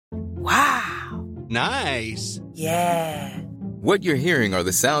Nice. Yeah. What you're hearing are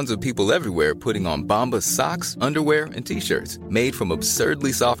the sounds of people everywhere putting on Bombas socks, underwear, and T-shirts made from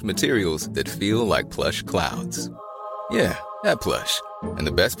absurdly soft materials that feel like plush clouds. Yeah, that plush. And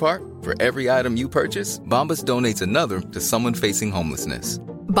the best part? For every item you purchase, Bombas donates another to someone facing homelessness.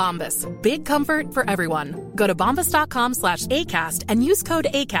 Bombas. Big comfort for everyone. Go to bombas.com/ACAST and use code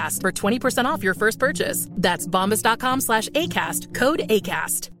ACAST for 20% off your first purchase. That's bombas.com/ACAST. Code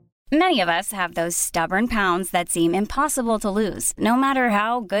ACAST. Many of us have those stubborn pounds that seem impossible to lose, no matter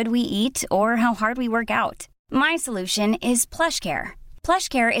how good we eat or how hard we work out. My solution is PlushCare.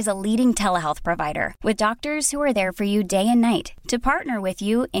 PlushCare is a leading telehealth provider with doctors who are there for you day and night to partner with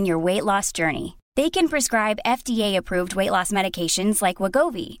you in your weight loss journey. They can prescribe FDA-approved weight loss medications like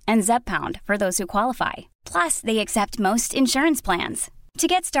Wegovy and Zepbound for those who qualify. Plus, they accept most insurance plans. To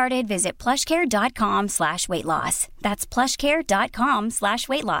get started, visit plushcare.com/weightloss. That's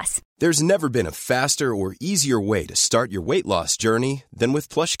plushcare.com/weightloss. There's never been a faster or easier way to start your weight loss journey than with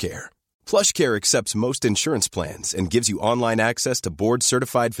PlushCare. PlushCare accepts most insurance plans and gives you online access to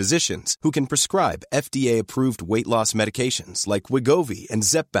board-certified physicians who can prescribe FDA-approved weight loss medications like Wegovy and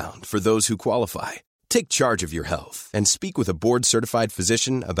Zepbound for those who qualify. Take charge of your health and speak with a board-certified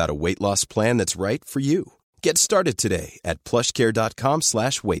physician about a weight loss plan that's right for you. Get started today at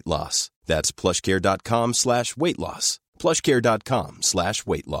plushcare.com/weightloss. That's plushcare.com/weightloss.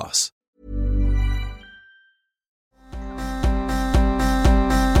 plushcare.com/weightloss.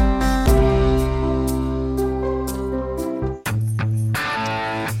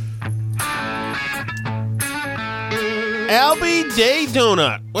 Albie Day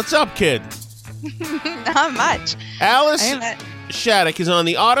Donut. What's up, kid? Not much. Alice Shattuck is on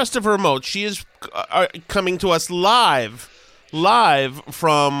the oddest of remotes. She is coming to us live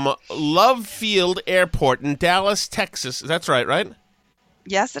from Love Field Airport in Dallas, Texas. That's right?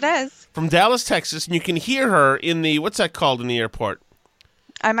 Yes, it is. From Dallas, Texas, and you can hear her in the, what's that called in the airport?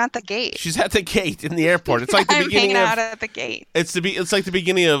 I'm at the gate. She's at the gate in the airport. It's like the beginning out at the gate. It's like the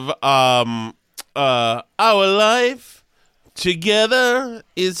beginning of Our Life Together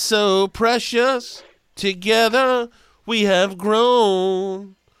is So Precious. Together we have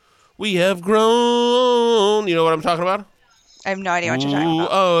grown. We have grown. You know what I'm talking about? I have no idea what you're talking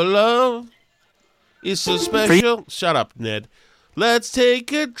about. Our love is so special. Shut up, Ned. Let's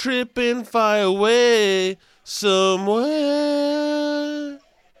take a trip and fly away somewhere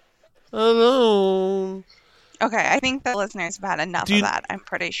alone. Okay, I think the listeners have had enough of that. I'm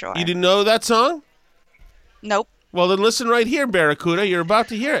pretty sure. You didn't know that song? Nope. Well, then listen right here, Barracuda. You're about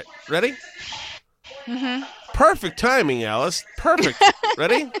to hear it. Ready? Mm-hmm. Perfect timing, Alice. Perfect.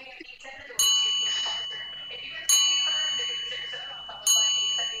 Ready?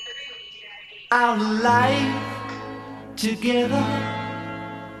 Our life together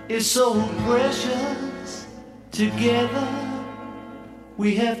is so precious. Together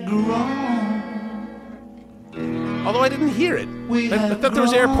we have grown. Although I didn't hear it. I thought there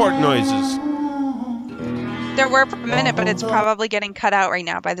was airport noises. There were for a minute, but it's probably getting cut out right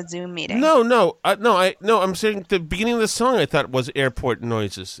now by the Zoom meeting. No. I'm saying the beginning of the song I thought was airport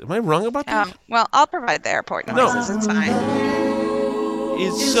noises. Am I wrong about that? Well, I'll provide the airport noises. It's fine.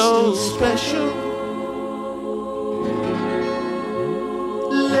 It's so special.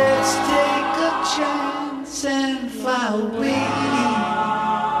 Let's take a chance and fly away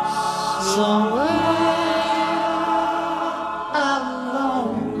somewhere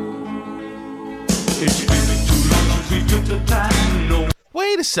alone. It's been too long since we took the time. No.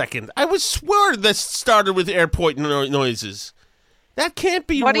 Wait a second. I was swear this started with airport noises. That can't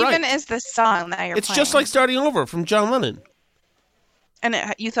be right. What even is this song that you're playing? It's just like Starting Over from John Lennon. And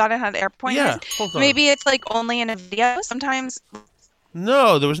you thought it had airport Yeah, noises? hold on. Maybe it's like only in a video. Sometimes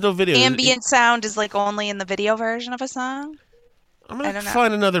No, there was no video. ambient sound is like only in the video version of a song. I'm going to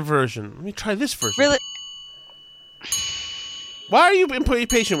find another version. Let me try this version. Really? Why are you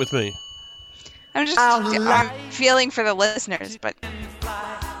impatient with me? I'm feeling for the listeners, but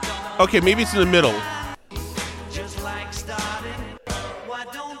Okay, maybe it's in the middle.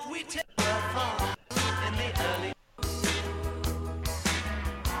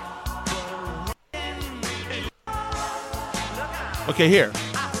 Okay, here.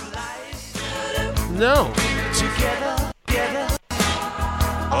 No.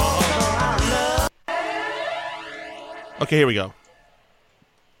 Okay, here we go.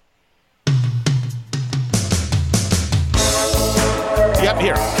 Yep,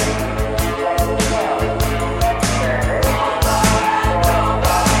 here.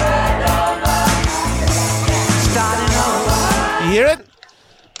 You hear it?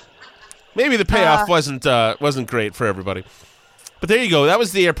 Maybe the payoff wasn't great for everybody. But there you go. That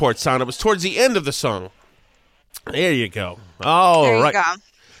was the airport sound. It was towards the end of the song. There you go. All There you right. go.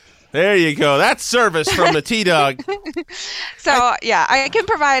 There you go. That's service from the T-Dog. So, I can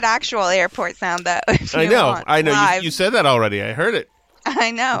provide actual airport sound, though. If I you know. want, I know. live. You said that already. I heard it.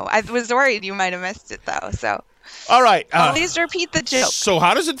 I know. I was worried you might have missed it, though. So, All right. please repeat the joke. So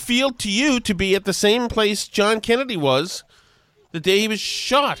how does it feel to you to be at the same place John Kennedy was the day he was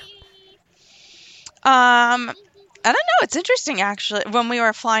shot? I don't know. It's interesting, actually. When we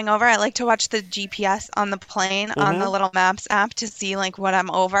were flying over, I like to watch the GPS on the plane on the little Maps app to see like what I'm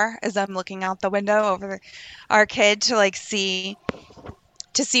over as I'm looking out the window over our kid to like see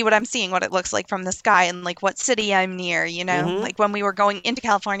what I'm seeing, what it looks like from the sky, and like what city I'm near. You know, like when we were going into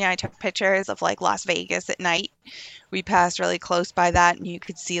California, I took pictures of like Las Vegas at night. We passed really close by that, and you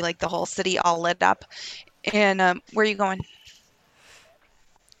could see like the whole city all lit up. And where are you going?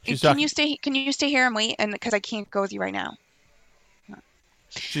 Can you stay here and wait? And because I can't go with you right now.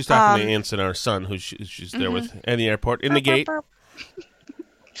 She's talking to Anson, our son, who she's there with in the airport, in the gate.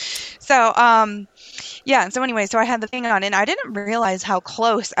 So, so anyway, so I had the thing on, and I didn't realize how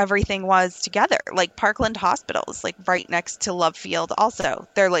close everything was together. Like Parkland Hospital is like right next to Love Field. Also,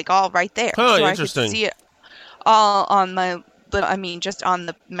 they're like all right there. Oh, so interesting. I could see it all on just on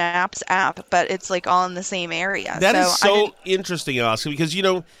the Maps app, but it's like all in the same area. That is so interesting, Oscar, because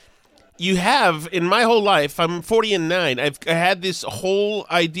you have in my whole life. I'm 40 and 9. I had this whole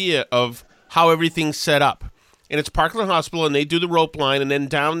idea of how everything's set up, and it's Parkland Hospital, and they do the rope line, and then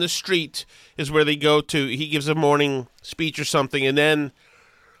down the street is where they go to. He gives a morning speech or something, and then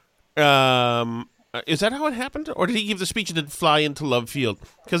is that how it happened, or did he give the speech and then fly into Love Field?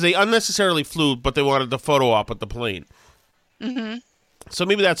 Because they unnecessarily flew, but they wanted the photo op at the plane. Mm-hmm. So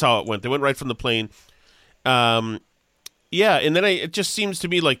maybe that's how it went. They went right from the plane. And then it just seems to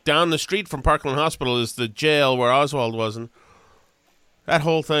me like down the street from Parkland Hospital is the jail where Oswald was, and that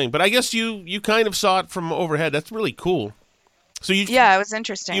whole thing. But I guess you kind of saw it from overhead. That's really cool. So it was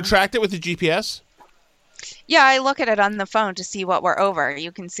interesting. You tracked it with the GPS? Yeah, I look at it on the phone to see what we're over.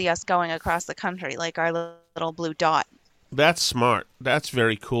 You can see us going across the country, like our little blue dot. That's smart. That's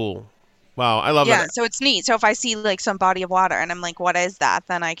very cool. Wow, I love it. Yeah, so it's neat. So if I see like some body of water and I'm like, what is that?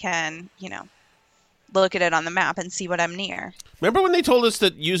 Then I can, look at it on the map and see what I'm near. Remember when they told us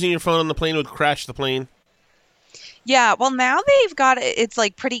that using your phone on the plane would crash the plane? Yeah, well, now they've got it. It's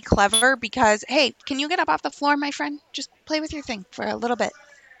like pretty clever because, hey, can you get up off the floor, my friend? Just play with your thing for a little bit.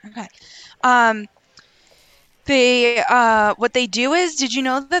 Okay. What they do is, did you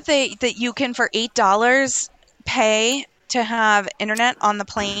know that you can for $8 pay to have internet on the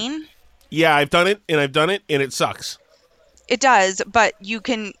plane? Yeah, I've done it, and it sucks. It does, but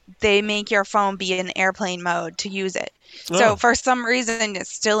they make your phone be in airplane mode to use it. Oh. So for some reason, it's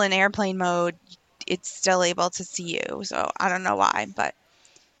still in airplane mode. It's still able to see you. So I don't know why, but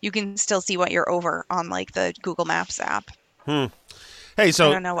you can still see what you're over on like the Google Maps app. Hey,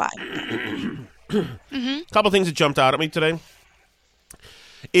 so I don't know why. Couple things that jumped out at me today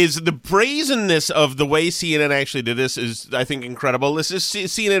is the brazenness of the way CNN actually did this is, I think, incredible. This is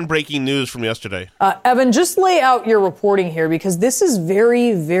CNN breaking news from yesterday. Evan, just lay out your reporting here because this is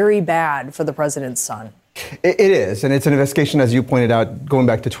very, very bad for the president's son. It is, and it's an investigation, as you pointed out, going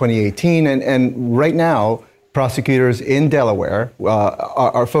back to 2018. And right now, prosecutors in Delaware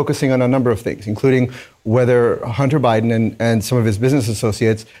are focusing on a number of things, including whether Hunter Biden and some of his business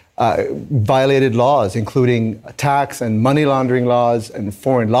associates violated laws, including tax and money laundering laws and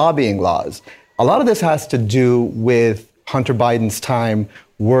foreign lobbying laws. A lot of this has to do with Hunter Biden's time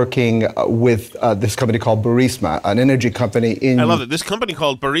working with this company called Burisma, an energy company in... I love it. This company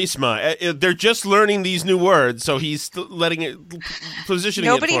called Burisma. They're just learning these new words, so he's letting it, positioning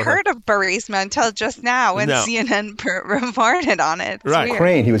Nobody it for heard of Burisma until just now when CNN reported on it. It's right. weird.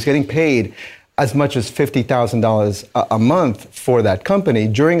 Ukraine. He was getting paid as much as $50,000 a month for that company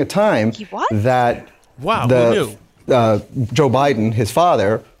during a time that Joe Biden, his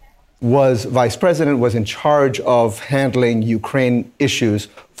father, was vice president, was in charge of handling Ukraine issues.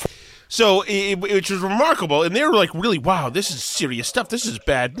 So, which was remarkable, and they were like, really, wow, this is serious stuff. This is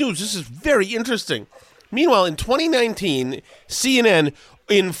bad news. This is very interesting. Meanwhile, in 2019, CNN,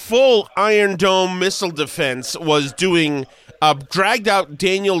 in full Iron Dome missile defense, was doing... dragged out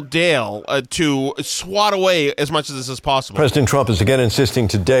Daniel Dale to swat away as much of this as possible. President Trump is again insisting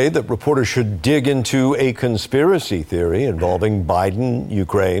today that reporters should dig into a conspiracy theory involving Biden,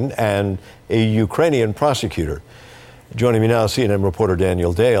 Ukraine, and a Ukrainian prosecutor. Joining me now, CNN reporter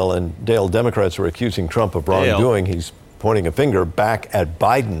Daniel Dale. And Dale, Democrats are accusing Trump of wrongdoing. He's pointing a finger back at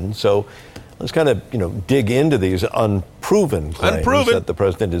Biden. So let's kind of, dig into these unproven claims that the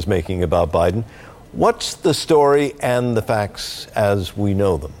president is making about Biden. What's the story and the facts as we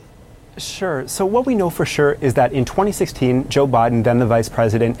know them? Sure. So what we know for sure is that in 2016, Joe Biden, then the vice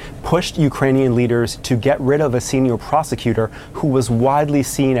president, pushed Ukrainian leaders to get rid of a senior prosecutor who was widely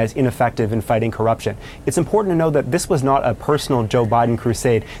seen as ineffective in fighting corruption. It's important to know that this was not a personal Joe Biden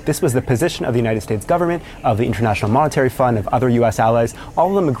crusade. This was the position of the United States government, of the International Monetary Fund, of other U.S. allies. All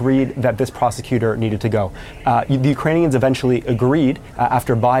of them agreed that this prosecutor needed to go. The Ukrainians eventually agreed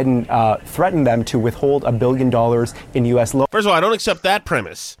after Biden threatened them to withhold $1 billion in U.S. loans. First of all, I don't accept that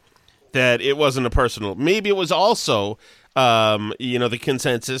premise, that it wasn't a personal. Maybe it was also, the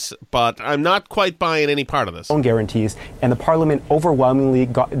consensus, but I'm not quite buying any part of this. Loan guarantees, and the parliament overwhelmingly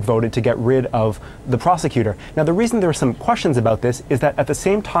voted to get rid of the prosecutor. Now, the reason there are some questions about this is that at the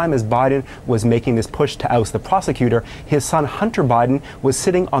same time as Biden was making this push to oust the prosecutor, his son Hunter Biden was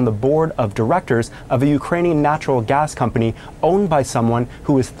sitting on the board of directors of a Ukrainian natural gas company owned by someone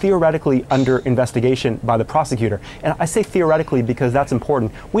who is theoretically under investigation by the prosecutor. And I say theoretically because that's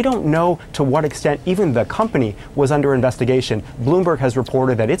important. We don't know to what extent even the company was under investigation. Bloomberg has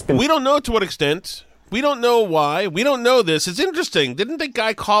reported that it's been... We don't know to what extent. We don't know why. We don't know this. It's interesting. Didn't the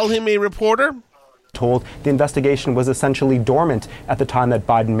guy call him a reporter? Told the investigation was essentially dormant at the time that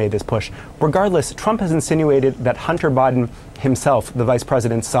Biden made this push. Regardless, Trump has insinuated that Hunter Biden himself, the vice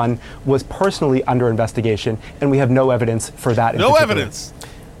president's son, was personally under investigation, and we have no evidence for that. No evidence.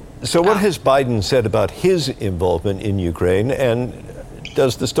 So what has Biden said about his involvement in Ukraine, and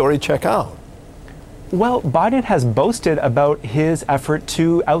does the story check out? Well, Biden has boasted about his effort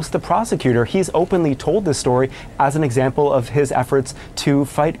to oust the prosecutor. He's openly told this story as an example of his efforts to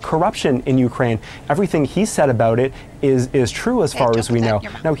fight corruption in Ukraine. Everything he said about it is true as far as we know.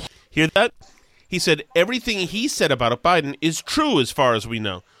 Now, hear that? He said everything he said about it, Biden, is true as far as we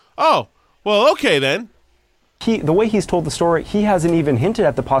know. Oh, well, okay then. The way he's told the story, he hasn't even hinted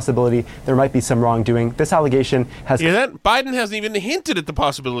at the possibility there might be some wrongdoing. This allegation has... Hear that? Biden hasn't even hinted at the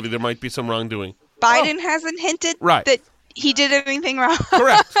possibility there might be some wrongdoing. Biden hasn't hinted that he did anything wrong.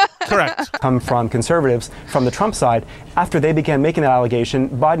 Correct. Come from conservatives from the Trump side. After they began making that allegation,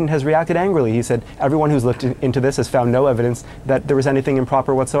 Biden has reacted angrily. He said, everyone who's looked into this has found no evidence that there was anything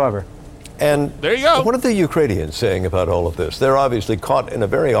improper whatsoever. And there you go. What are the Ukrainians saying about all of this? They're obviously caught in a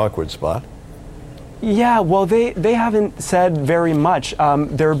very awkward spot. Yeah, well, they haven't said very much.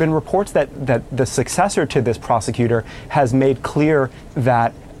 There have been reports that the successor to this prosecutor has made clear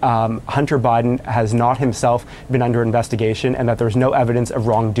that Hunter Biden has not himself been under investigation and that there's no evidence of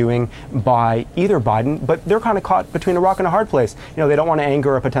wrongdoing by either Biden, but they're kind of caught between a rock and a hard place. You know, they don't want to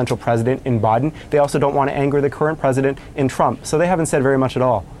anger a potential president in Biden. They also don't want to anger the current president in Trump. So they haven't said very much at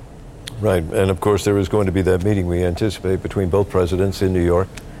all. Right. And of course, there is going to be that meeting we anticipate between both presidents in New York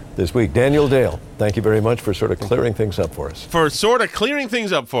this week. Daniel Dale, thank you very much for sort of clearing things up for us.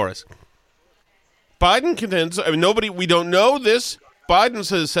 Biden contends, we don't know this. Biden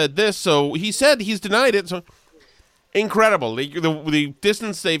has said this, so he said he's denied it. So incredible. The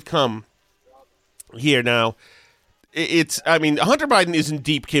distance they've come here now. Hunter Biden is in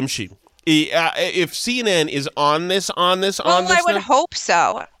deep kimchi. If CNN is on this, I would hope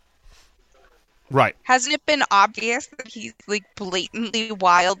so. Right. Hasn't it been obvious that he's blatantly,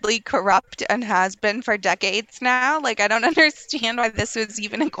 wildly corrupt and has been for decades now? I don't understand why this was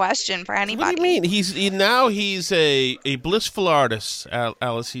even a question for anybody. What do you mean? He's a blissful artist,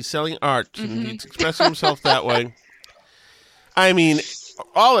 Alice. He's selling art and he's expressing himself that way. I mean,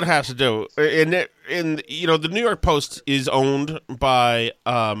 all it has to do, the New York Post is owned by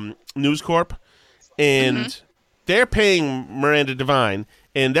News Corp, and they're paying Miranda Devine.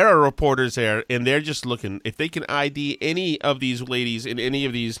 And there are reporters there, and they're just looking if they can ID any of these ladies in any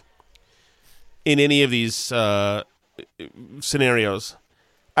of these scenarios.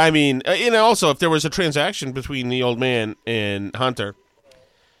 I mean, also if there was a transaction between the old man and Hunter,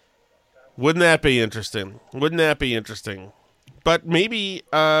 wouldn't that be interesting? But maybe,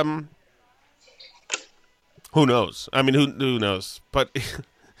 who knows? I mean, who knows? But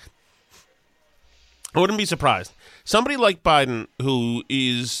I wouldn't be surprised. Somebody like Biden, who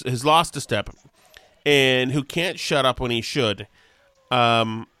has lost a step and who can't shut up when he should,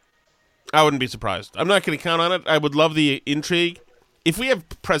 I wouldn't be surprised. I'm not going to count on it. I would love the intrigue. If we have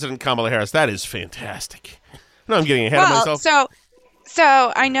President Kamala Harris, that is fantastic. No, I'm getting ahead of myself.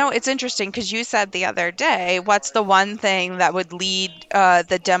 So I know it's interesting because you said the other day, what's the one thing that would lead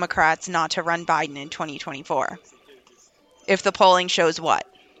the Democrats not to run Biden in 2024? If the polling shows what?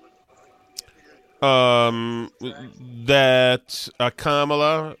 That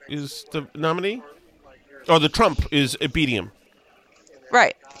Kamala is the nominee? Or the Trump is beating him?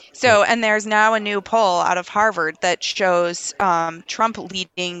 Right. So, and there's now a new poll out of Harvard that shows Trump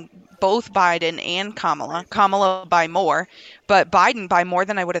leading both Biden and Kamala. Kamala by more, but Biden by more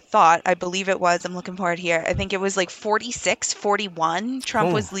than I would have thought. I believe it was, I'm looking for it here, I think it was like 46-41.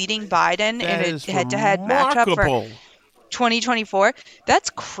 Trump was leading Biden in a head-to-head matchup for 2024.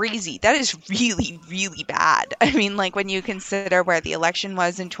 That's crazy. That is really, really bad. I mean, like when you consider where the election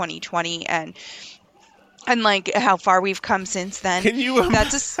was in 2020 and like how far we've come since then. Can you?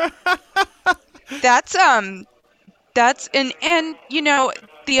 That's and you know,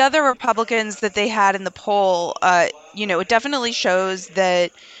 the other Republicans that they had in the poll, you know, it definitely shows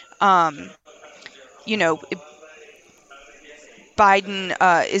that, you know, Biden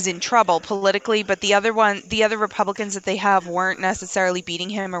is in trouble politically, but the other Republicans that they have weren't necessarily beating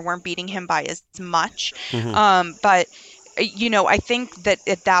him or weren't beating him by as much. But you know, I think that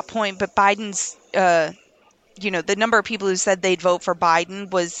at that point, but Biden's, you know, the number of people who said they'd vote for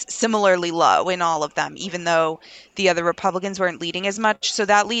Biden was similarly low in all of them, even though the other Republicans weren't leading as much. So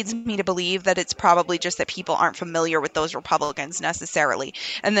that leads me to believe that it's probably just that people aren't familiar with those Republicans necessarily.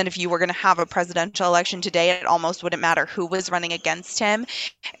 And then if you were going to have a presidential election today, it almost wouldn't matter who was running against him,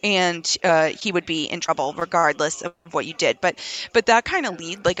 and he would be in trouble regardless of what you did. But that kind of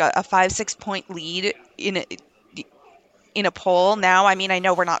lead, like a 5-6 point lead in a poll now, I mean, I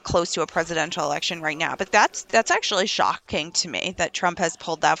know we're not close to a presidential election right now, but that's actually shocking to me that Trump has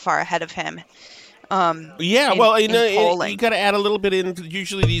pulled that far ahead of him. Well, you know, you got to add a little bit in.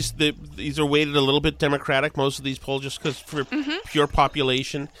 Usually these are weighted a little bit Democratic, most of these polls, just because for pure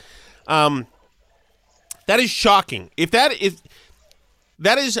population. That is shocking. That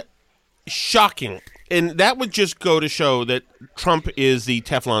is shocking, and that would just go to show that Trump is the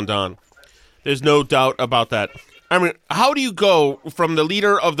Teflon Don. There's no doubt about that. I mean, how do you go from the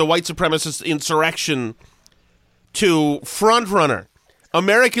leader of the white supremacist insurrection to frontrunner?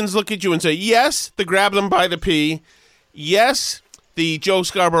 Americans look at you and say, yes, the grab them by the pee. Yes, the Joe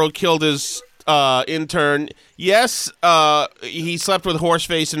Scarborough killed his intern. Yes, he slept with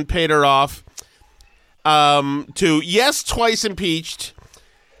Horseface and paid her off. To yes, twice impeached.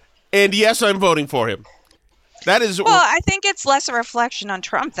 And yes, I'm voting for him. That is. Well, I think it's less a reflection on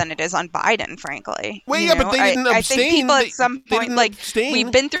Trump than it is on Biden, frankly. Well, yeah, but they didn't abstain. I think people at some point, like,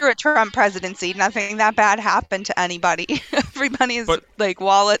 we've been through a Trump presidency. Nothing that bad happened to anybody. Everybody's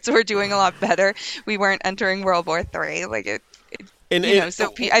wallets were doing a lot better. We weren't entering World War III. Like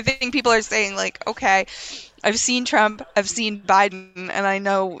so I think people are saying, like, okay, I've seen Trump, I've seen Biden, and I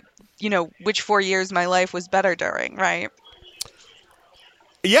know, you know, which 4 years my life was better during, right?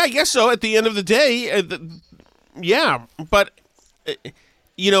 Yeah, I guess so. At the end of the day. Yeah, but,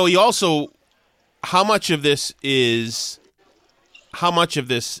 you know, he also, how much of this is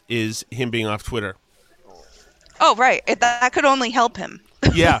him being off Twitter? Oh, right. That could only help him.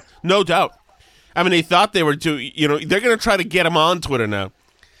 Yeah, no doubt. I mean, they thought they were they're going to try to get him on Twitter now.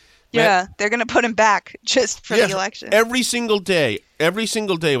 Yeah, they're going to put him back just for the election. Every single day,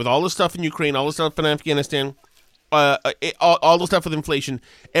 with all the stuff in Ukraine, all the stuff in Afghanistan, all the stuff with inflation,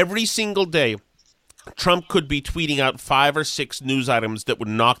 every single day, Trump could be tweeting out 5 or 6 news items that would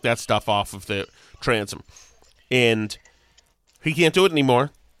knock that stuff off of the transom. And he can't do it anymore.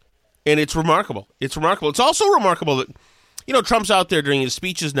 And it's remarkable. It's also remarkable that, you know, Trump's out there during his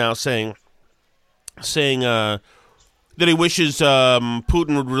speeches now saying that he wishes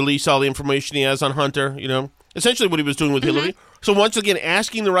Putin would release all the information he has on Hunter, you know, essentially what he was doing with Hillary. So once again,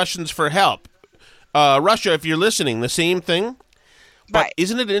 asking the Russians for help. Russia, if you're listening, the same thing. But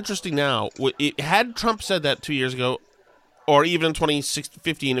isn't it interesting now? Had Trump said that 2 years ago, or even in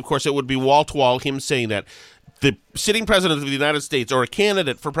 2015, of course, it would be wall-to-wall him saying that. The sitting president of the United States, or a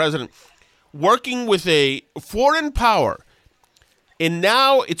candidate for president, working with a foreign power, and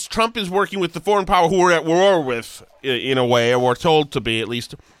now it's Trump is working with the foreign power who we're at war with, in a way, or we're told to be, at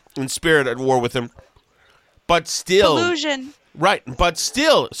least, in spirit, at war with him. But still... Collusion. Right, but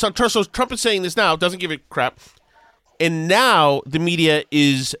still, so Trump is saying this now, doesn't give a crap. And now the media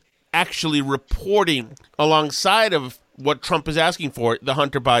is actually reporting alongside of what Trump is asking for, the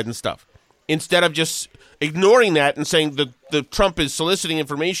Hunter Biden stuff. Instead of just ignoring that and saying the Trump is soliciting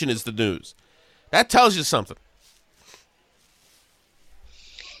information is the news. That tells you something.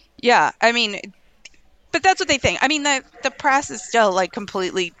 Yeah, I mean, but that's what they think. I mean, the press is still, like,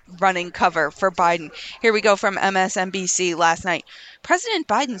 completely running cover for Biden. Here we go from MSNBC last night. President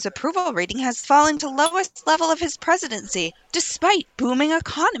Biden's approval rating has fallen to lowest level of his presidency, despite booming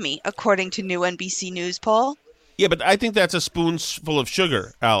economy, according to new NBC News poll. Yeah, but I think that's a spoonful of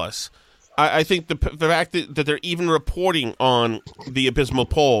sugar, Alice. I think the fact that they're even reporting on the abysmal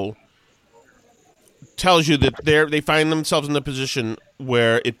poll tells you that they find themselves in a position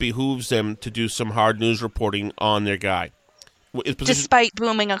where it behooves them to do some hard news reporting on their guy. Despite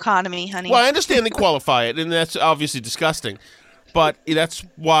booming economy, honey. Well, I understand they qualify it, and that's obviously disgusting. But that's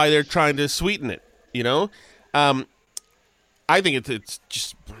why they're trying to sweeten it, you know? I think it's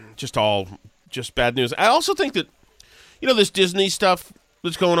just all just bad news. I also think that, you know, this Disney stuff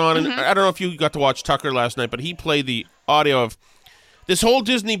that's going on, and I don't know if you got to watch Tucker last night, but he played the audio of this whole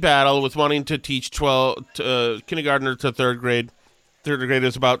Disney battle with wanting to teach kindergartner to third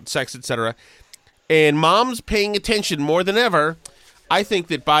graders about sex, etc., and mom's paying attention more than ever. I think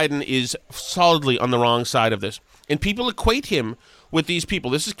that Biden is solidly on the wrong side of this. And people equate him with these people.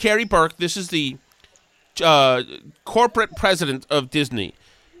 This is Carrie Burke. This is the corporate president of Disney.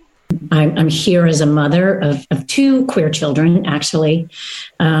 I'm here as a mother of two queer children, actually.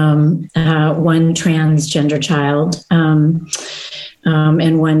 One transgender child and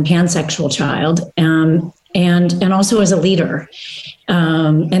one pansexual child. And also as a leader.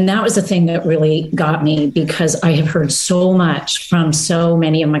 And that was the thing that really got me, because I have heard so much from so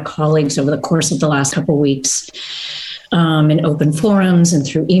many of my colleagues over the course of the last couple of weeks in open forums and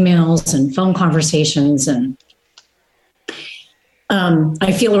through emails and phone conversations. And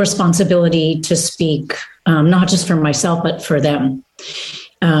I feel a responsibility to speak, not just for myself, but for them,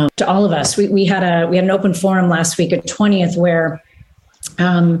 to all of us. We had an open forum last week at 20th where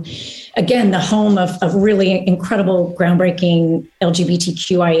again, the home of really incredible, groundbreaking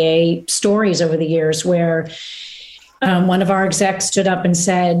LGBTQIA stories over the years, where one of our execs stood up and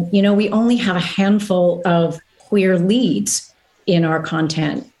said, you know, we only have a handful of queer leads in our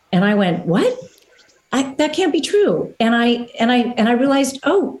content. And I went, what? That can't be true. And I realized,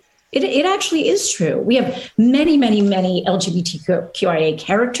 oh, it actually is true. We have many, many, many LGBTQIA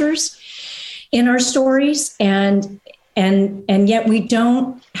characters in our stories, and yet we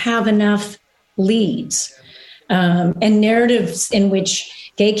don't have enough leads and narratives in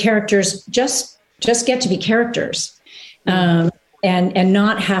which gay characters just get to be characters and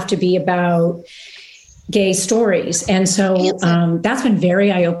not have to be about gay stories. And so that's been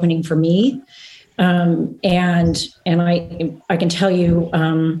very eye-opening for me. And I can tell you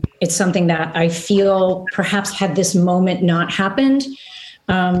it's something that I feel perhaps had this moment not happened,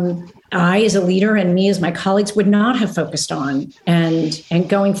 I, as a leader, and me as my colleagues, would not have focused on. And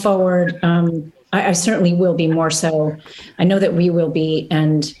going forward, I certainly will be more so. I know that we will be.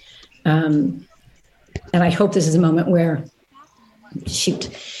 And I hope this is a moment where,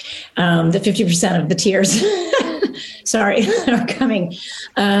 the 50% of the tears, sorry, are coming.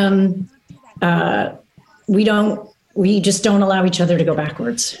 We just don't allow each other to go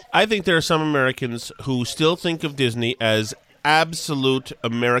backwards. I think there are some Americans who still think of Disney as absolute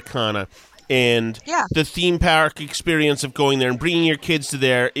Americana, and the theme park experience of going there and bringing your kids to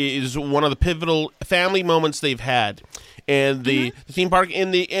there is one of the pivotal family moments they've had. And the theme park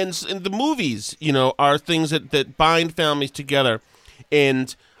and the movies, you know, are things that bind families together.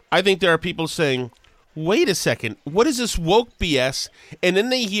 And I think there are people saying, wait a second, what is this woke BS? And then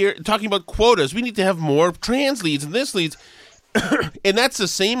they hear talking about quotas. We need to have more trans leads and this leads. And that's the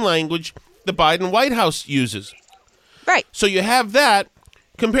same language the Biden White House uses. Right. So you have that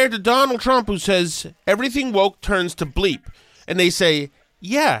compared to Donald Trump, who says everything woke turns to bleep. And they say,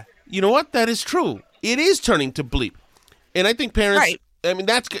 yeah, you know what? That is true. It is turning to bleep. And I think parents, I mean,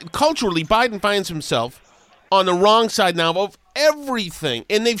 that's culturally, Biden finds himself on the wrong side now of everything.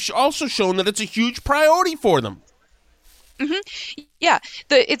 And they've also shown that it's a huge priority for them. Mm-hmm. Yeah,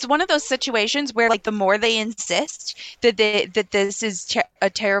 it's one of those situations where, like, the more they insist that this is a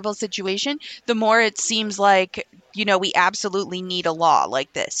terrible situation, the more it seems like, you know, we absolutely need a law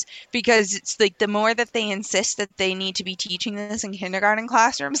like this, because it's like the more that they insist that they need to be teaching this in kindergarten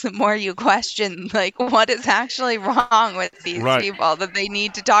classrooms, the more you question, like, what is actually wrong with these people that they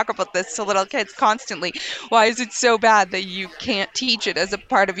need to talk about this to little kids constantly. Why is it so bad that you can't teach it as a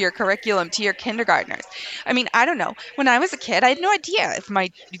part of your curriculum to your kindergartners? I mean, I don't know. When I was a kid, I had no idea if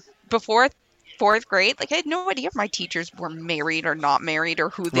before fourth grade, like, I had no idea if my teachers were married or not married or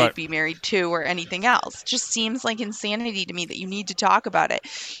who they'd be married to or anything else. It just seems like insanity to me that you need to talk about it.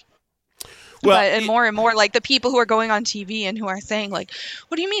 Well, and more like the people who are going on TV and who are saying, like,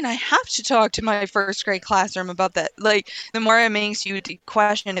 what do you mean I have to talk to my first grade classroom about that? Like, the more it makes you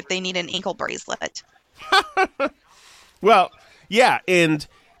question if they need an ankle bracelet. Well, yeah, and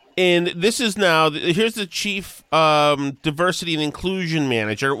this is now, here's the chief diversity and inclusion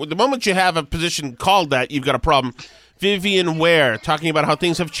manager. The moment you have a position called that, you've got a problem. Vivian Ware, talking about how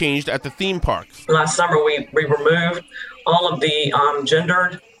things have changed at the theme park. Last summer, we removed all of the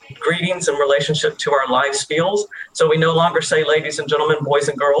gendered greetings in relationship to our live spiels. So we no longer say ladies and gentlemen, boys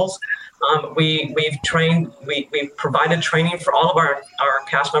and girls. We've provided training for all of our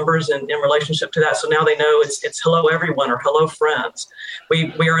cast members in relationship to that. So now they know it's hello everyone or hello friends.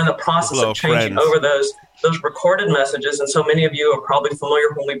 We are in the process of changing over those recorded messages. And so many of you are probably familiar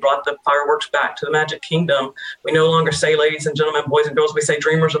when we brought the fireworks back to the Magic Kingdom. We no longer say ladies and gentlemen, boys and girls. We say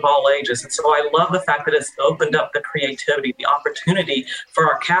dreamers of all ages. And so I love the fact that it's opened up the creativity, the opportunity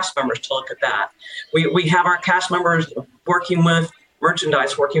for our cast members to look at that. We have our cast members working with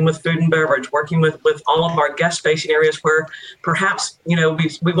merchandise, working with food and beverage, working with all of our guest-facing areas where perhaps,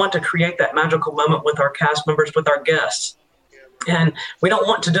 we want to create that magical moment with our cast members, with our guests. And we don't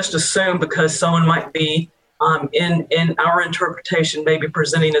want to just assume because someone might be in our interpretation, maybe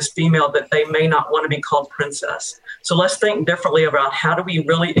presenting as female, that they may not want to be called princess. So let's think differently about how do we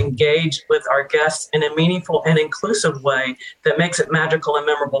really engage with our guests in a meaningful and inclusive way that makes it magical and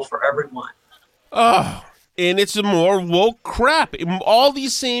memorable for everyone. Oh, and it's a more woke crap. All the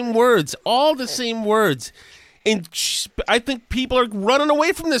same words. And I think people are running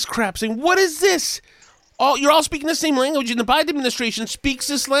away from this crap, saying, what is this? You're all speaking the same language, and the Biden administration speaks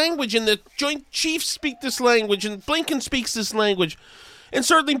this language, and the Joint Chiefs speak this language, and Blinken speaks this language, and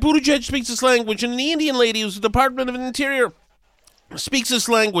certainly Buttigieg speaks this language, and the Indian lady who's the Department of the Interior speaks this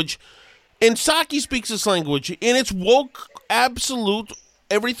language, and Psaki speaks this language, and it's woke, absolute,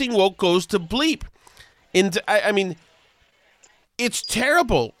 everything woke goes to bleep. And, I mean, it's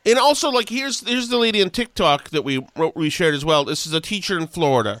terrible. And also, here's the lady on TikTok that we shared as well. This is a teacher in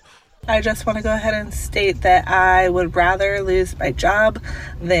Florida. I just want to go ahead and state that I would rather lose my job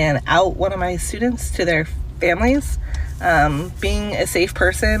than out one of my students to their families. Being a safe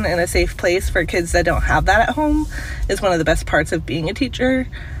person and a safe place for kids that don't have that at home is one of the best parts of being a teacher.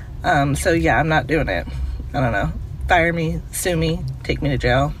 So yeah, I'm not doing it. I don't know. Fire me, sue me, take me to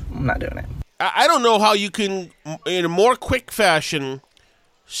jail. I'm not doing it. I don't know how you can, in a more quick fashion,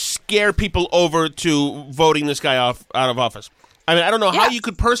 scare people over to voting this guy out of office. I mean, I don't know how you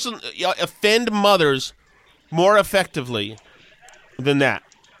could offend mothers more effectively than that.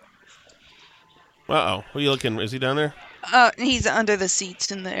 Uh-oh. What are you looking? Is he down there? He's under the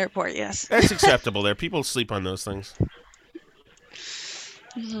seats in the airport, yes. That's acceptable there. People sleep on those things.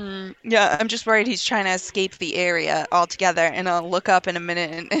 Mm-hmm. Yeah, I'm just worried he's trying to escape the area altogether, and I'll look up in a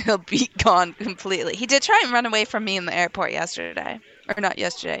minute and he'll be gone completely. He did try and run away from me in the airport yesterday. Or not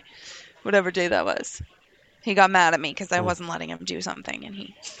yesterday. Whatever day that was. He got mad at me because I wasn't letting him do something, and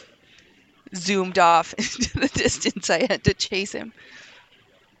he zoomed off into the distance. I had to chase him.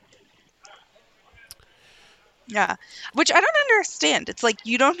 Yeah, which I don't understand. It's like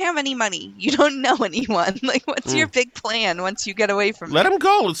you don't have any money. You don't know anyone. Like, what's your big plan once you get away from Let him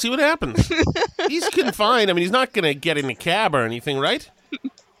go. Let's see what happens. He's confined. I mean, he's not going to get in a cab or anything, right?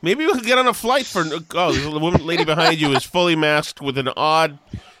 Maybe we could get on a flight for... Oh, the lady behind you is fully masked with an odd...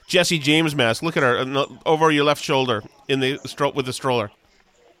 Jesse James mask. Look at her over your left shoulder with the stroller.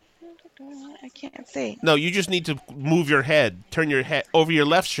 I can't see. No, you just need to move your head. Turn your head over your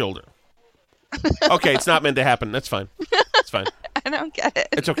left shoulder. Okay, it's not meant to happen. That's fine. It's fine. I don't get it.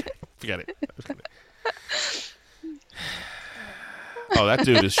 It's okay. Forget it. Oh, that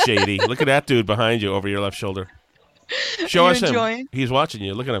dude is shady. Look at that dude behind you over your left shoulder. Show us him. He's watching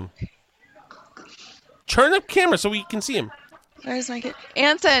you. Look at him. Turn the camera so we can see him. Where's my kid?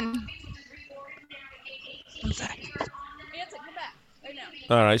 Anson! One sec. Anson, come back. Right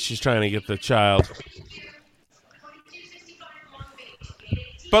now. All right, she's trying to get the child.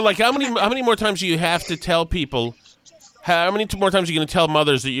 But, how many more times do you have to tell people, how many more times are you going to tell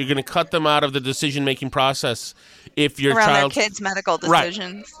mothers that you're going to cut them out of the decision-making process if your around child... their kids' medical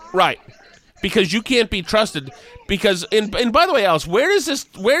decisions. Right. Because you can't be trusted. Because, and by the way, Alice, where is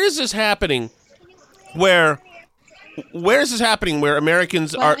this happening where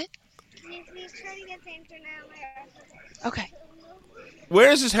Americans are... Okay.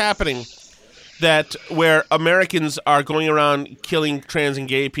 Where is this happening where Americans are going around killing trans and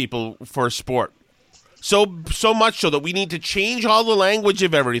gay people for sport? So much so that we need to change all the language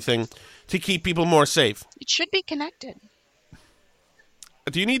of everything to keep people more safe. It should be connected.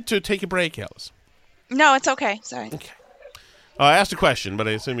 Do you need to take a break, Alice? No, it's okay. Sorry. Okay. I asked a question, but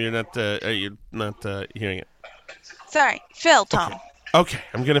I assume you're not hearing it. Sorry. Phil, Tom. Okay,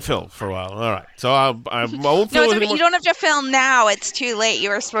 I'm going to fill for a while. All right. So I won't fill no, anymore. You don't have to fill now. It's too late. You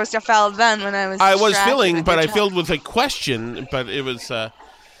were supposed to fill then when I was was filling, but I filled with a question, but it was...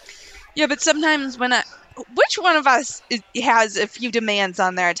 Yeah, but sometimes which one of us has a few demands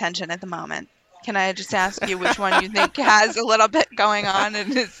on their attention at the moment? Can I just ask you which one you think has a little bit going on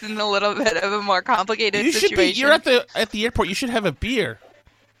and is in a little bit of a more complicated situation? You're at the airport. You should have a beer.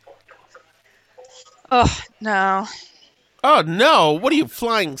 Oh, no. Oh, no. What are you,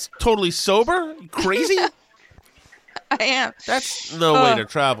 flying totally sober? You crazy? I am. That's no way to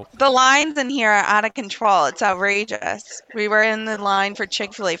travel. The lines in here are out of control. It's outrageous. We were in the line for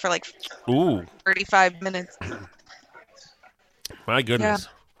Chick-fil-A for like 35 minutes. My goodness.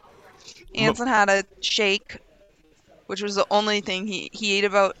 Yeah. Anson had a shake, which was the only thing. He ate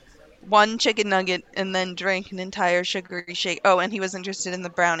about one chicken nugget and then drank an entire sugary shake. Oh, and he was interested in the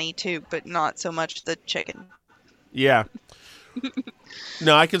brownie too, but not so much the chicken. Yeah.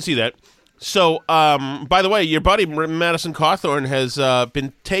 No, I can see that. So, by the way, your buddy Madison Cawthorn has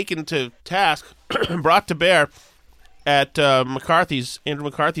been taken to task, brought to bear at Kevin McCarthy's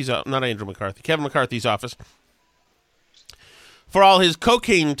office for all his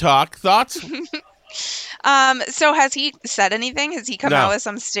cocaine talk. Thoughts? So has he said anything? Has he come out with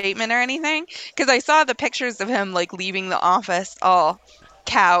some statement or anything? Because I saw the pictures of him like leaving the office all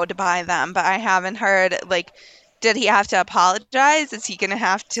cowed by them, but I haven't heard like, did he have to apologize? Is he going to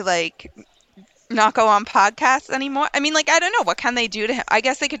have to like not go on podcasts anymore? I mean, like, I don't know. What can they do to him? I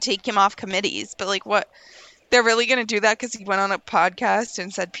guess they could take him off committees, but like what? They're really going to do that because he went on a podcast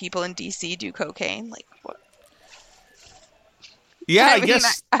and said people in DC do cocaine? Like what? Yeah, I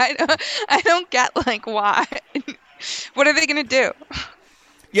guess. I don't get like why. What are they going to do?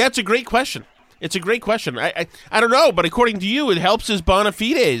 Yeah, it's a great question. It's a great question. I don't know, but according to you, it helps his bona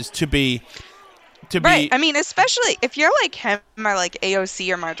fides to be. Right. I mean, especially if you're like him or like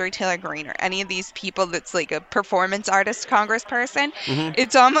AOC or Marjorie Taylor Greene or any of these people that's like a performance artist congressperson,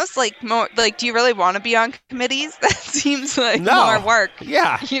 it's almost like more like, do you really want to be on committees? That seems like more work.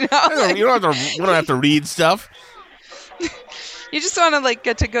 Yeah. You know? You don't have to read stuff. You just want to like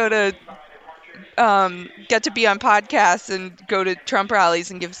get to be on podcasts and go to Trump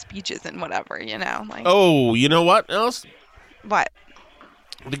rallies and give speeches and whatever, you know? Like, oh, you know what else? What?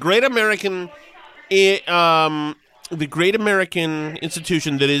 The great American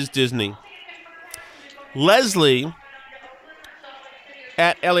institution that is Disney. Leslie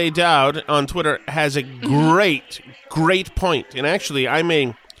at LA Dowd on Twitter has a great point. And actually, I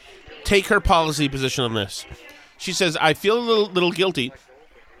may take her policy position on this. She says, I feel a little guilty.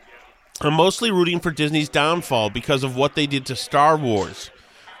 I'm mostly rooting for Disney's downfall because of what they did to Star Wars,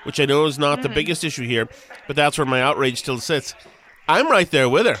 which I know is not the biggest issue here, but that's where my outrage still sits. I'm right there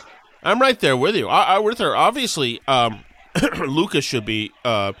with her. I'm right there with you. With her. Obviously, Lucas should be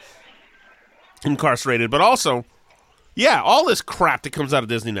incarcerated, but also, yeah, all this crap that comes out of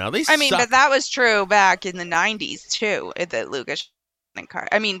Disney now, they suck. I mean, but that was true back in the 90s, too, that Lucas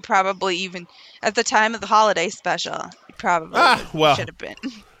I mean, probably even at the time of the holiday special, probably should have been.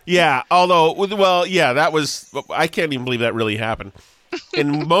 Yeah, although, that was, I can't even believe that really happened.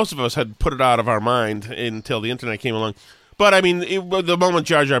 And most of us had put it out of our mind until the internet came along. But, I mean, the moment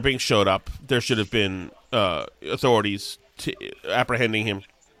Jar Jar Binks showed up, there should have been authorities apprehending him.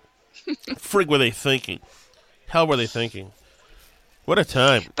 Frig were they thinking? Hell were they thinking? What a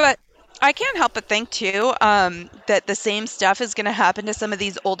time. But I can't help but think, too, that the same stuff is going to happen to some of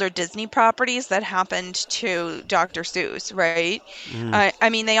these older Disney properties that happened to Dr. Seuss, right? I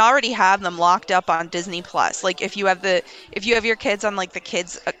mean, they already have them locked up on Disney Plus. Like, if you have your kids on, like, the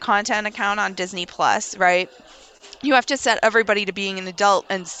kids' content account on Disney Plus, right? You have to set everybody to being an adult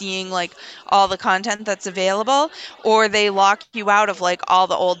and seeing like all the content that's available, or they lock you out of like all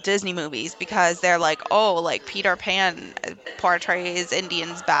the old Disney movies because they're like, oh, like Peter Pan portrays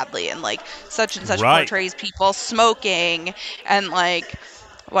Indians badly and like such and such portrays people smoking and like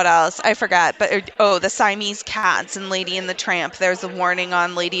what else? I forgot. But the Siamese cats and Lady and the Tramp. There's a warning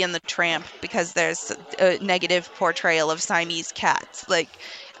on Lady and the Tramp because there's a negative portrayal of Siamese cats. Like,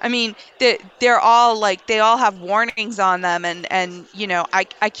 I mean, they're all like, they all have warnings on them. And you know, I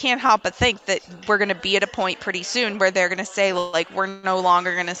can't help but think that we're going to be at a point pretty soon where they're going to say, like, we're no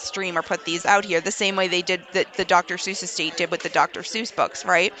longer going to stream or put these out here the same way they did that the Dr. Seuss estate did with the Dr. Seuss books,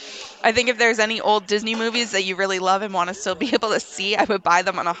 right? I think if there's any old Disney movies that you really love and want to still be able to see, I would buy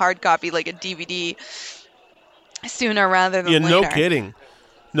them on a hard copy, like a DVD, sooner rather than later. Yeah,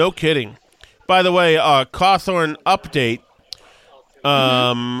 no kidding. By the way, Cawthorn update.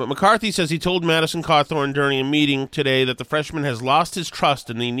 McCarthy says he told Madison Cawthorn during a meeting today that the freshman has lost his trust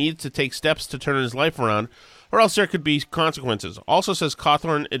and he needs to take steps to turn his life around, or else there could be consequences. Also says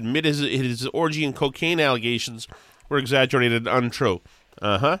Cawthorn admitted his orgy and cocaine allegations were exaggerated and untrue.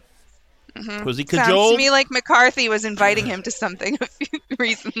 Was he cajoled? Sounds to me like McCarthy was inviting him to something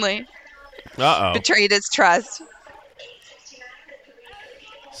recently. Betrayed his trust.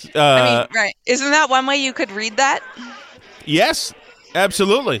 I mean, right. Isn't that one way you could read that? Yes.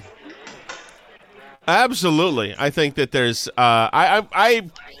 Absolutely. Absolutely. I think that there's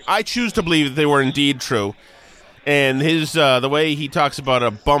I choose to believe that they were indeed true. And his the way he talks about a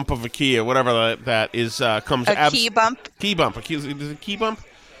bump of a key or whatever that is comes key bump. Key bump. Is it a key bump?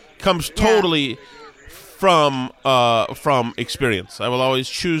 Comes totally from experience. I will always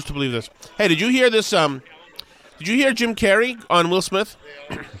choose to believe this. Hey, did you hear this? Did you hear Jim Carrey on Will Smith?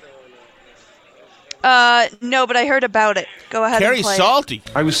 No, but I heard about it. Go ahead. Carrey's and play salty.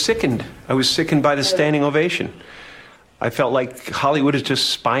 I was sickened. I was sickened by the standing ovation. I felt like Hollywood is just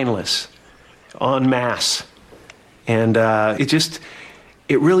spineless, en masse. And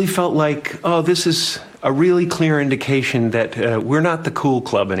it really felt like, oh, this is a really clear indication that we're not the cool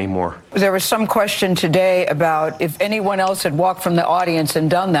club anymore. There was some question today about if anyone else had walked from the audience and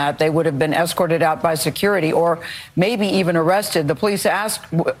done that, they would have been escorted out by security or maybe even arrested. The police asked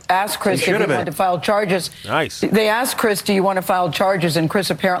Chris if he wanted to file charges. Nice. They asked Chris, do you want to file charges? And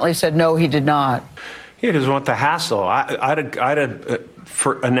Chris apparently said no, he did not. He doesn't want the hassle. I'd have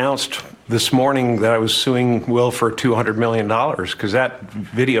announced this morning that I was suing Will for $200 million because that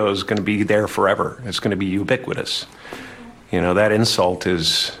video is going to be there forever. It's going to be ubiquitous. You know, that insult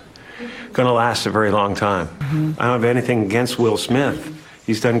is going to last a very long time. I don't have anything against Will Smith.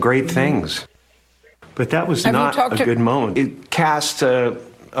 He's done great things. But that was not a good moment. It cast a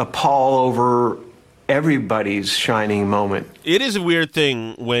pall over everybody's shining moment. It is a weird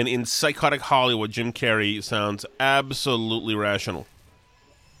thing when in psychotic Hollywood, Jim Carrey sounds absolutely rational.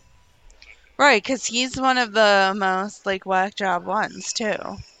 Right, because he's one of the most like whack job ones too.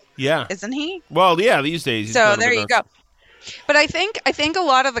 Yeah, isn't he? Well, yeah, these days. He's So there you go. But I think a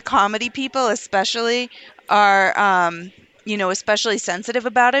lot of the comedy people, especially, are especially sensitive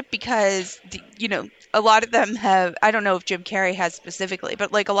about it because a lot of them have. I don't know if Jim Carrey has specifically,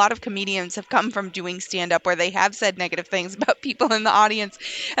 but like a lot of comedians have come from doing stand up where they have said negative things about people in the audience,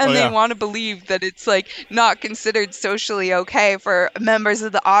 and they want to believe that it's like not considered socially okay for members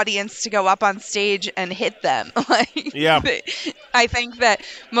of the audience to go up on stage and hit them. I think that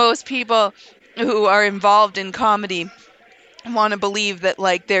most people who are involved in comedy want to believe that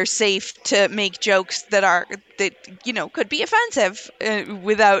like they're safe to make jokes that could be offensive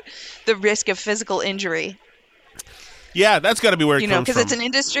without the risk of physical injury. Yeah, that's got to be where it comes from. Because it's an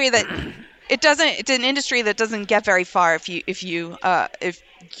industry that it's an industry that doesn't get very far if you're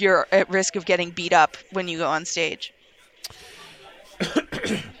at risk of getting beat up when you go on stage.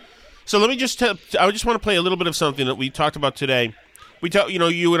 So let me I just want to play a little bit of something that we talked about today.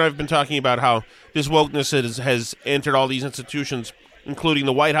 You and I have been talking about how this wokeness has entered all these institutions, including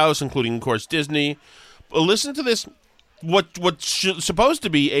the White House, including, of course, Disney. But listen to this, what's supposed to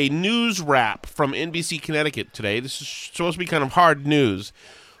be a news wrap from NBC Connecticut today. This is supposed to be kind of hard news,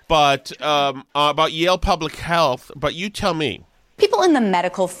 but about Yale Public Health. But you tell me. People in the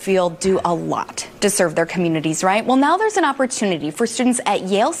medical field do a lot to serve their communities, right? Well, now there's an opportunity for students at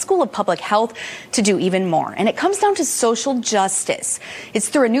Yale School of Public Health to do even more. And it comes down to social justice. It's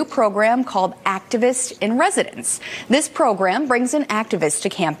through a new program called Activist in Residence. This program brings an activist to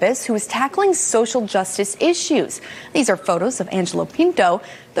campus who is tackling social justice issues. These are photos of Angelo Pinto,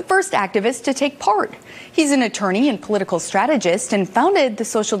 the first activist to take part. He's an attorney and political strategist and founded the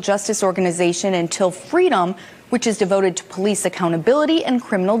social justice organization Until Freedom, which is devoted to police accountability and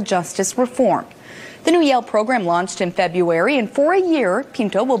criminal justice reform. The new Yale program launched in February, and for a year,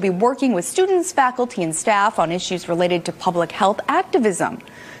 Pinto will be working with students, faculty, and staff on issues related to public health activism.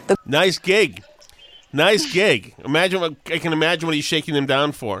 Nice gig. Nice gig. I can imagine what he's shaking them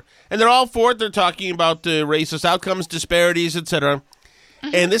down for. And they're all for it. They're talking about racist outcomes, disparities, etc.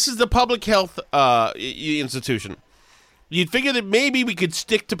 And this is the public health institution. You'd figure that maybe we could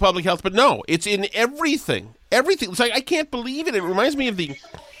stick to public health, but no, it's in everything. Everything. It's like I can't believe it. It reminds me of the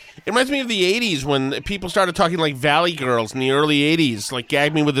 80s when people started talking like Valley Girls in the early 80s, like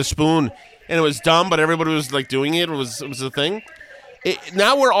Gag Me with a Spoon, and it was dumb, but everybody was like doing it. It was a thing.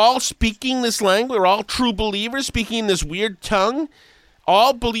 Now we're all speaking this language. We're all true believers speaking this weird tongue.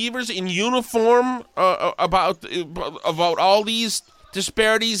 All believers in uniform about all these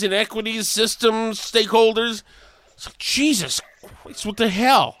disparities, inequities, systems, stakeholders. It's like, Jesus Christ, what the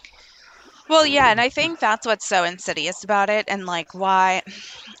hell? Well, yeah, and I think that's what's so insidious about it, and like why.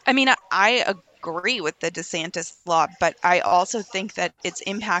 I mean, I agree with the DeSantis law, but I also think that its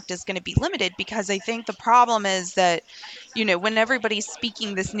impact is going to be limited because I think the problem is that, when everybody's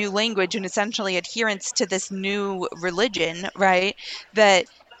speaking this new language and essentially adherence to this new religion, right, that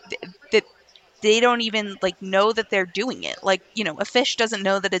they don't even like know that they're doing it. Like, you know, a fish doesn't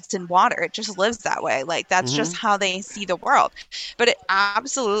know that it's in water. It just lives that way. Like, that's just how they see the world. But it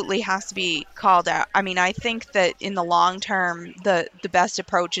absolutely has to be called out. I mean, I think that in the long term, the best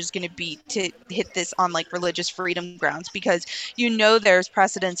approach is going to be to hit this on like religious freedom grounds, because you know there's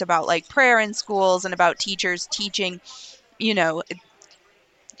precedents about like prayer in schools and about teachers teaching, you know,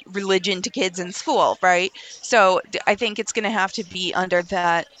 religion to kids in school, right? So I think it's going to have to be under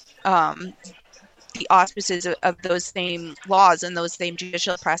that the auspices of those same laws and those same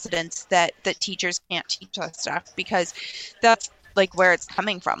judicial precedents that teachers can't teach us stuff, because that's like where it's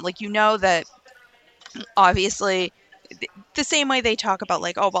coming from. Like, you know, that obviously the same way they talk about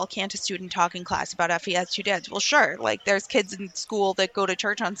like, oh, well, can't a student talk in class about FES two dads? Well, sure. Like, there's kids in school that go to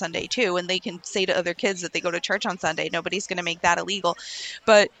church on Sunday too, and they can say to other kids that they go to church on Sunday. Nobody's going to make that illegal.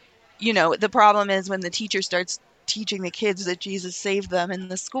 But, you know, the problem is when the teacher starts teaching the kids that Jesus saved them in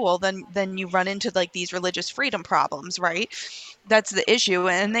the school, then you run into like these religious freedom problems, right? That's the issue.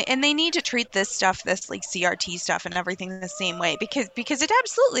 And they need to treat this stuff, this like CRT stuff and everything the same way, because it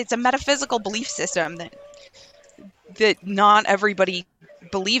absolutely, it's a metaphysical belief system that not everybody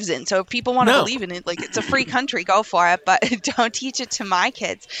believes in. So if people want to believe in it, like, it's a free country, go for it, but don't teach it to my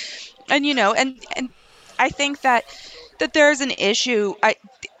kids. And, you know, and I think that there's an issue.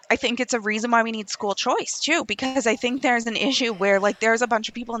 I think it's a reason why we need school choice too, because I think there's an issue where like there's a bunch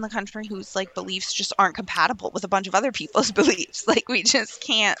of people in the country whose like beliefs just aren't compatible with a bunch of other people's beliefs. Like, we just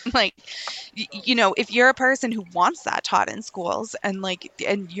can't, like, you know, if you're a person who wants that taught in schools and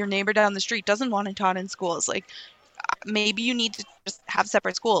your neighbor down the street doesn't want it taught in schools, like, maybe you need to just have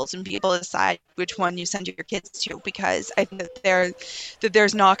separate schools and be able to decide which one you send your kids to, because I think that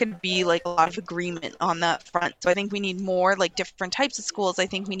there's not going to be like a lot of agreement on that front. So I think we need more like different types of schools. I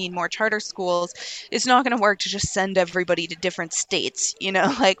think we need more charter schools. It's not going to work to just send everybody to different states, you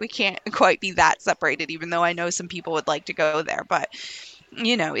know, like, we can't quite be that separated, even though I know some people would like to go there. But,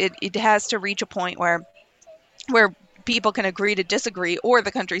 you know, it has to reach a point where people can agree to disagree, or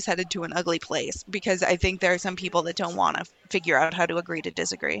the country's headed to an ugly place, because I think there are some people that don't want to figure out how to agree to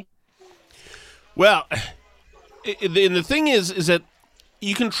disagree. Well, and the thing is that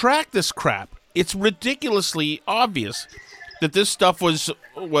you can track this crap. It's ridiculously obvious that this stuff was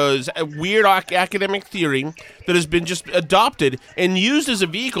a weird academic theory that has been just adopted and used as a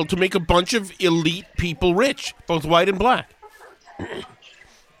vehicle to make a bunch of elite people rich, both white and black.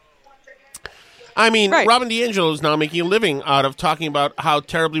 I mean, right. Robin DiAngelo is now making a living out of talking about how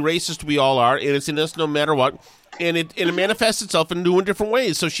terribly racist we all are, and it's in us no matter what, and it manifests itself in new and different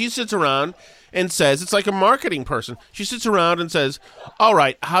ways. So she sits around and says, it's like a marketing person. She sits around and says, all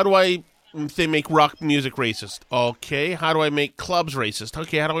right, how do I make rock music racist? Okay, how do I make clubs racist?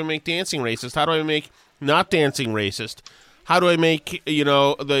 Okay, how do I make dancing racist? How do I make not dancing racist? How do I make, you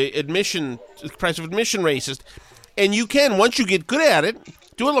know, the price of admission racist? And you can, once you get good at it,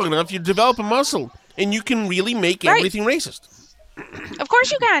 do it long enough, you develop a muscle, and you can really make everything racist. Of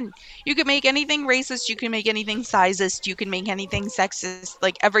course you can. You can make anything racist. You can make anything sizist. You can make anything sexist.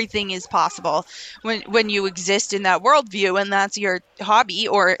 Like, everything is possible when you exist in that worldview, and that's your hobby,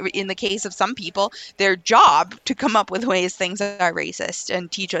 or in the case of some people, their job, to come up with ways things are racist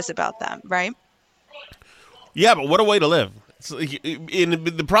and teach us about them, right? Yeah, but what a way to live.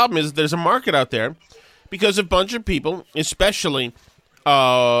 The problem is there's a market out there because a bunch of people, especially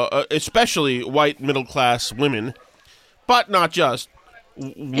white middle-class women, but not just.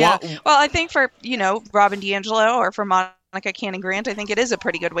 Yeah. Well, I think for, you know, Robin DiAngelo or for Monica Cannon Grant, I think it is a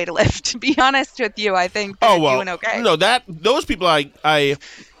pretty good way to live, to be honest with you. I think they're doing okay. No, those people I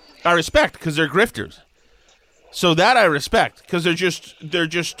respect, because they're grifters. So that I respect, because they're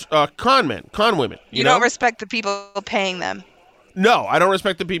just con women. You know? Don't respect the people paying them. No, I don't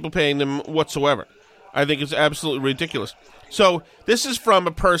respect the people paying them whatsoever. I think it's absolutely ridiculous. So this is from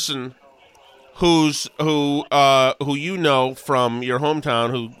a person who you know from your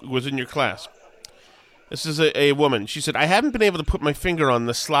hometown, who was in your class. This is a woman. She said, I haven't been able to put my finger on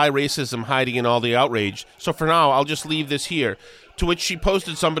the sly racism hiding in all the outrage, so for now I'll just leave this here. To which she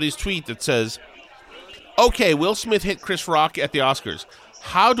posted somebody's tweet that says, okay, Will Smith hit Chris Rock at the Oscars.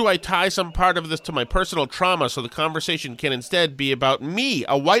 How do I tie some part of this to my personal trauma so the conversation can instead be about me,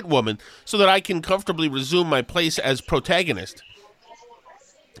 a white woman, so that I can comfortably resume my place as protagonist?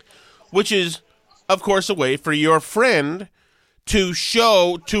 Which is, of course, a way for your friend to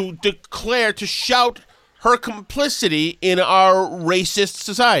shout her complicity in our racist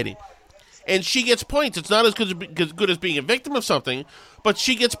society. And she gets points. It's not as good as being a victim of something, but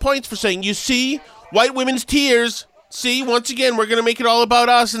she gets points for saying, you see, white women's tears. See, once again, we're going to make it all about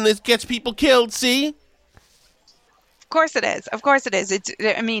us, and this gets people killed, see? Of course it is. Of course it is.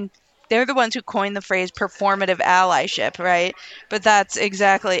 I mean, they're the ones who coined the phrase performative allyship, right? But that's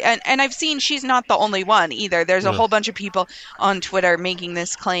exactly, and I've seen she's not the only one either. There's a whole bunch of people on Twitter making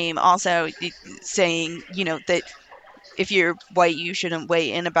this claim, also saying, that if you're white, you shouldn't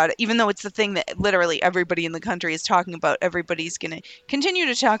weigh in about it, even though it's the thing that literally everybody in the country is talking about. Everybody's going to continue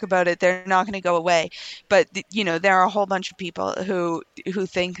to talk about it. They're not going to go away. But, there are a whole bunch of people who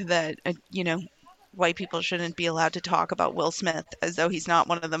think that, white people shouldn't be allowed to talk about Will Smith as though he's not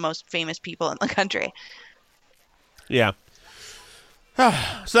one of the most famous people in the country. Yeah.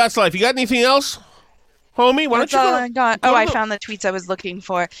 So that's life. You got anything else, homie? Why don't you I got. I found the tweets I was looking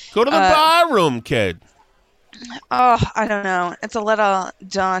for. Go to the bar room, kid. Oh, I don't know. It's a little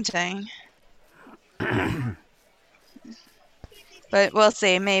daunting. But we'll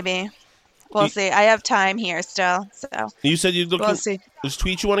see, maybe. We'll see. I have time here still, so. You said you'd look. We'll see. There's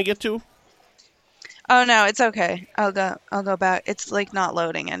tweets you want to get to? Oh no, it's okay. I'll go back. It's not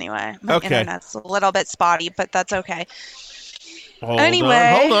loading anyway. My internet's a little bit spotty, but that's okay. Hold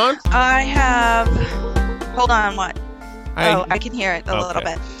on. I have. Hold on. What? I can hear it a little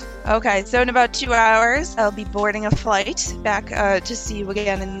bit. Okay, so in about 2 hours, I'll be boarding a flight back to see you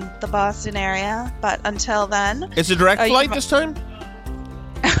again in the Boston area. But until then... It's a direct flight this time?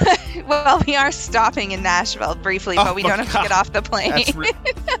 Well, we are stopping in Nashville briefly, but we don't have to get off the plane.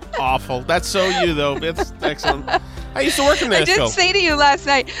 That's awful. That's so you, though. It's excellent. I used to work in Nashville. I did say to you last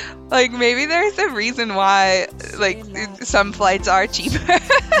night, maybe there's a reason why, some flights are cheaper.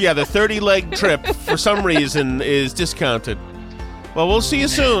 Yeah, the 30-leg trip, for some reason, is discounted. Well, we'll see you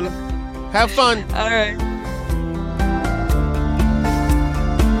soon. Have fun. All right.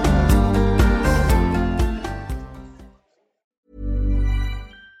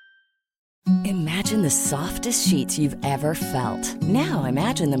 Imagine the softest sheets you've ever felt. Now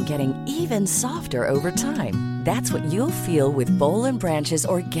imagine them getting even softer over time. That's what you'll feel with Boll & Branch's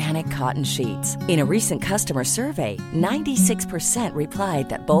organic cotton sheets. In a recent customer survey, 96% replied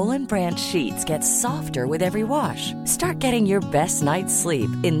that Boll & Branch sheets get softer with every wash. Start getting your best night's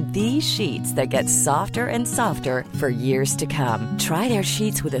sleep in these sheets that get softer and softer for years to come. Try their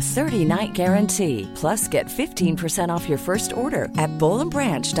sheets with a 30-night guarantee. Plus, get 15% off your first order at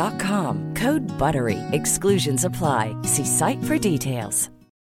bollandbranch.com. Code BUTTERY. Exclusions apply. See site for details.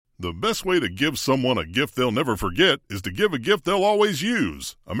 The best way to give someone a gift they'll never forget is to give a gift they'll always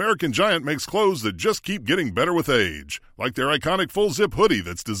use. American Giant makes clothes that just keep getting better with age, like their iconic full-zip hoodie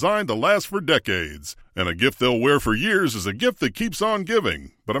that's designed to last for decades. And a gift they'll wear for years is a gift that keeps on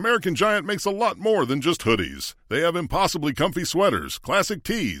giving. But American Giant makes a lot more than just hoodies. They have impossibly comfy sweaters, classic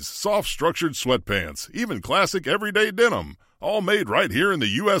tees, soft structured sweatpants, even classic everyday denim. All made right here in the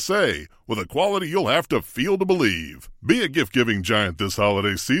USA, with a quality you'll have to feel to believe. Be a gift-giving giant this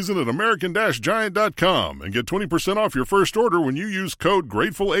holiday season at American-Giant.com and get 20% off your first order when you use code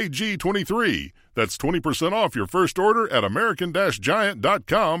GratefulAG23. That's 20% off your first order at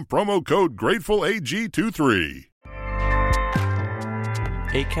American-Giant.com, promo code GratefulAG23.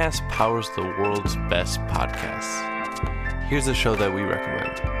 Acast powers the world's best podcasts. Here's a show that we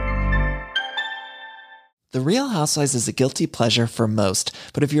recommend. The Real Housewives is a guilty pleasure for most,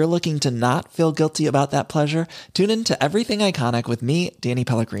 but if you're looking to not feel guilty about that pleasure, tune in to Everything Iconic with me, Danny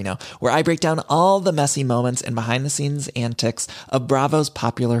Pellegrino, where I break down all the messy moments and behind-the-scenes antics of Bravo's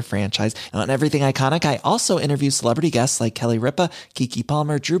popular franchise. And on Everything Iconic, I also interview celebrity guests like Kelly Ripa, Keke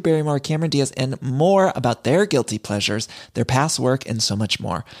Palmer, Drew Barrymore, Cameron Diaz, and more about their guilty pleasures, their past work, and so much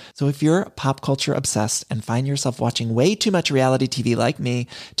more. So if you're pop culture obsessed and find yourself watching way too much reality TV like me,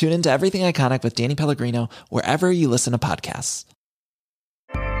 tune in to Everything Iconic with Danny Pellegrino, wherever you listen to podcasts.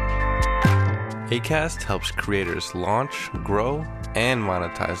 Acast helps creators launch, grow, and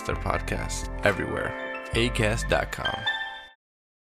monetize their podcasts everywhere. Acast.com.